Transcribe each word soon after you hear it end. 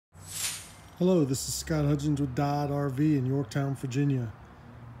Hello, this is Scott Hudgins with Dodd RV in Yorktown, Virginia.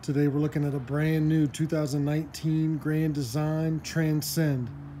 Today we're looking at a brand new 2019 Grand Design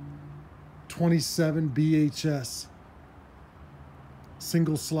Transcend 27BHS.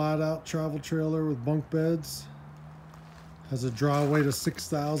 Single slide out travel trailer with bunk beds. Has a dry weight of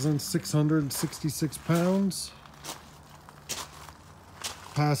 6,666 pounds.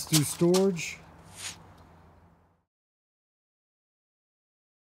 Pass-through storage.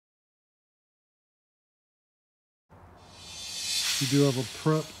 You do have a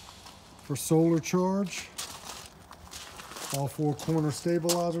prep for solar charge. All four corner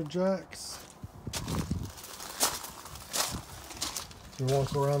stabilizer jacks. You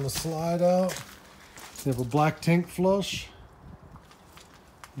walk around the slide out. You have a black tank flush.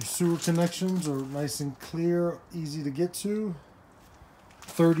 Your sewer connections are nice and clear, easy to get to.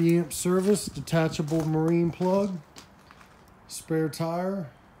 30 amp service, detachable marine plug, spare tire,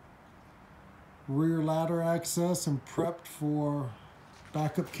 rear ladder access, and prepped for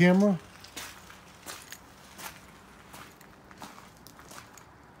backup camera.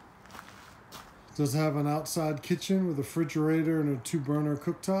 It does have an outside kitchen with a refrigerator and a 2-burner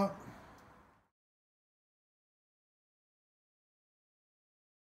cooktop.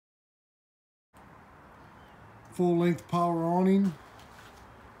 Full-length power awning.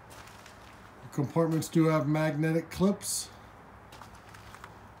 The compartments do have magnetic clips.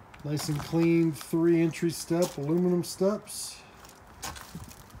 Nice and clean 3 entry step aluminum steps.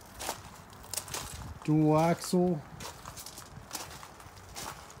 Dual axle.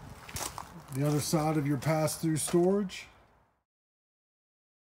 The other side of your pass-through storage.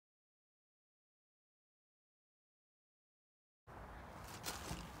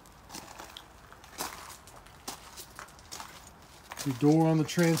 The door on the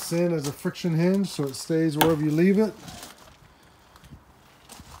Transcend has a friction hinge so it stays wherever you leave it.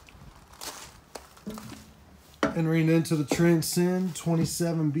 Entering into the Transcend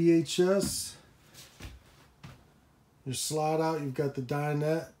 27BHS. Your slide out, you've got the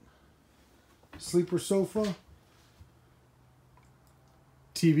dinette sleeper sofa.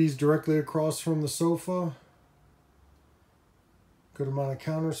 TV's directly across from the sofa. Good amount of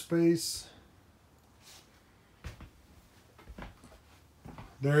counter space.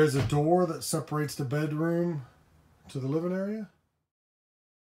 There is a door that separates the bedroom to the living area.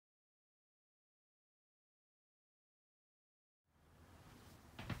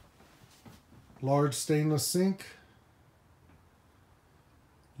 Large stainless sink.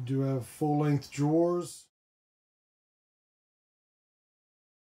 You do have full-length drawers.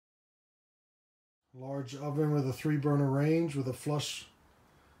 Large oven with a 3-burner range with a flush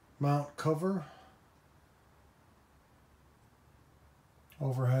mount cover.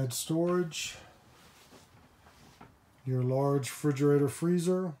 Overhead storage. Your large refrigerator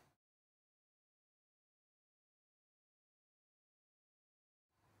freezer.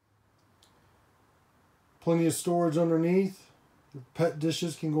 Plenty of storage underneath. Your pet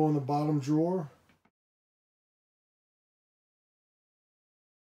dishes can go in the bottom drawer.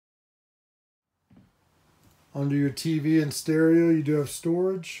 Under your TV and stereo, you do have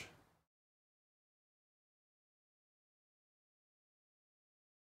storage.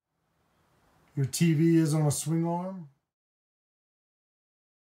 Your TV is on a swing arm.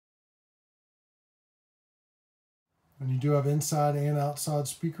 And you do have inside and outside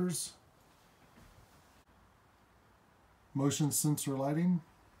speakers. Motion sensor lighting.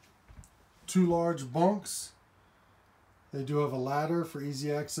 2 large bunks. They do have a ladder for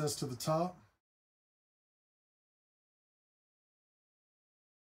easy access to the top.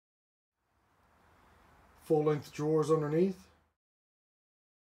 Full-length drawers underneath.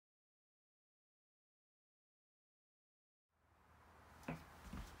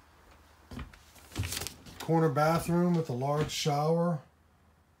 Corner bathroom with a large shower.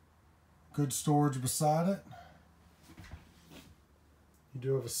 Good storage beside it. You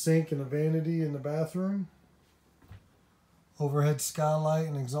do have a sink and a vanity in the bathroom. Overhead skylight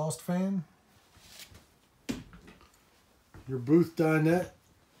and exhaust fan. Your booth dinette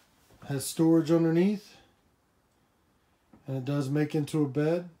has storage underneath. And it does make into a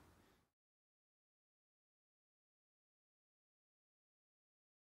bed.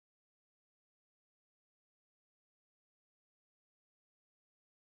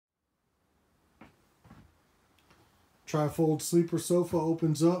 Trifold sleeper sofa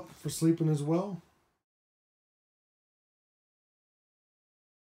opens up for sleeping as well.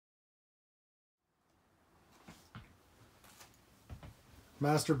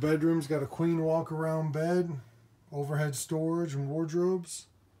 Master bedroom's got a queen walk-around bed, overhead storage and wardrobes.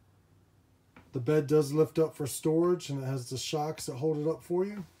 The bed does lift up for storage and it has the shocks that hold it up for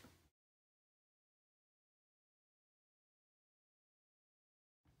you.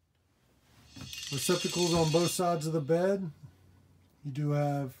 Receptacles on both sides of the bed. You do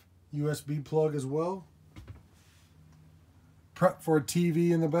have USB plug as well. Prep for a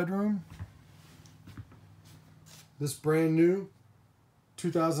TV in the bedroom. This brand new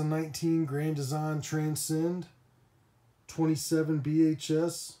 2019 Grand Design Transcend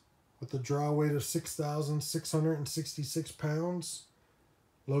 27BHS with a draw weight of 6,666 pounds,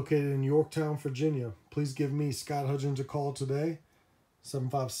 located in Yorktown, Virginia. Please give me, Scott Hudgins, a call today,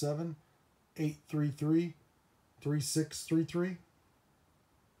 757-833-3633.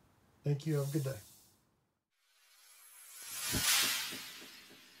 Thank you. Have a good day.